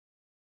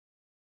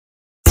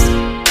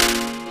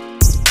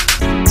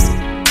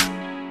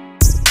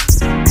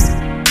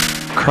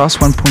Cross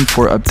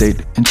 1.4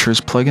 update ensures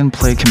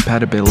plug-and-play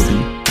compatibility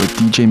with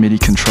DJ MIDI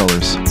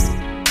controllers.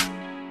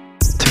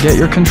 To get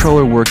your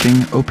controller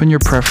working, open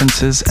your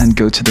preferences and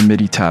go to the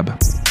MIDI tab.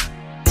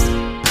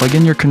 Plug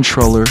in your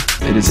controller,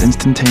 it is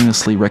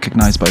instantaneously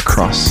recognized by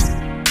Cross.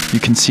 You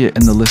can see it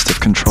in the list of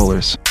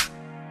controllers.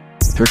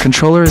 Your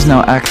controller is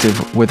now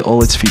active with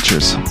all its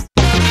features.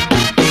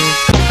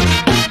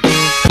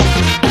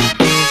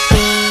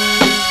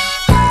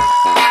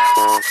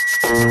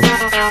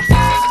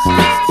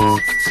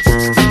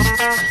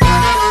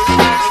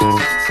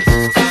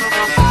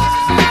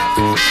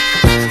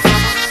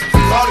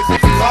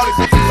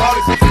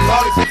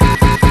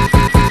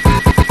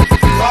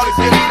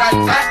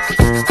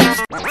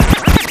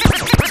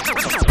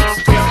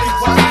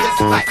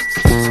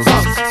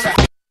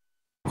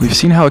 We've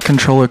seen how a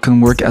controller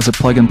can work as a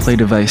plug-and-play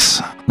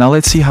device. Now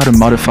let's see how to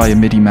modify a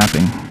MIDI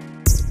mapping.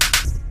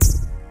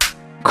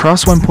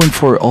 Cross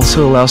 1.4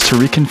 also allows to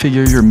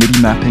reconfigure your MIDI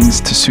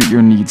mappings to suit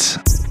your needs.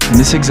 In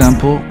this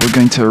example, we're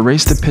going to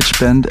erase the pitch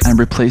bend and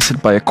replace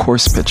it by a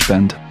coarse pitch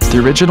bend.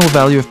 The original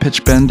value of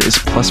pitch bend is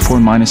 +4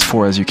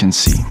 -4, as you can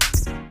see.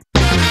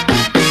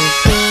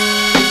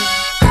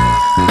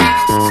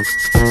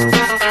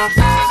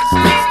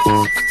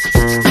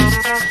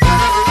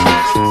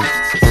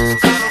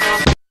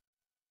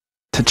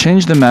 To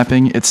change the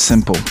mapping, it's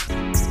simple.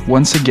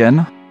 Once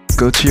again,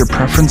 go to your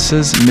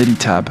Preferences MIDI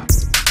tab.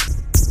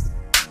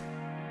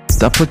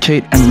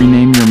 Duplicate and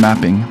rename your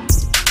mapping.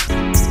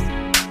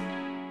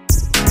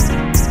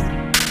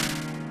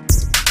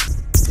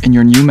 In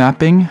your new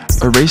mapping,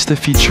 erase the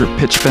feature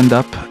pitch bend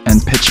up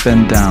and pitch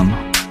bend down.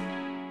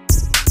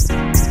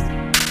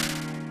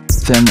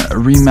 Then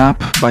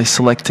remap by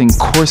selecting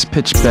coarse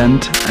pitch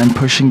bend and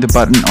pushing the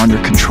button on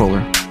your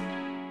controller.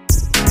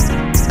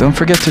 Don't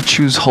forget to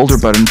choose holder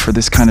button for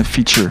this kind of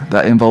feature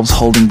that involves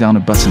holding down a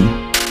button.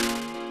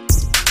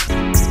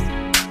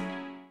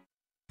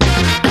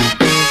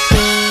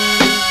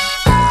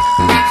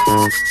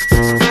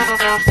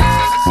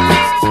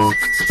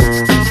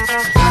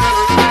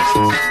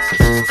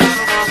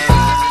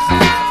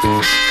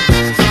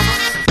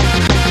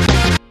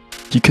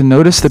 You can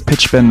notice the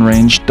pitch bend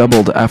range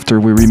doubled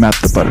after we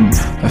remapped the button,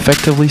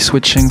 effectively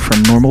switching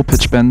from normal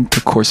pitch bend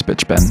to coarse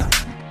pitch bend.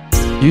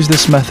 Use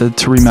this method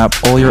to remap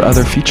all your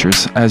other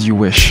features as you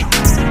wish.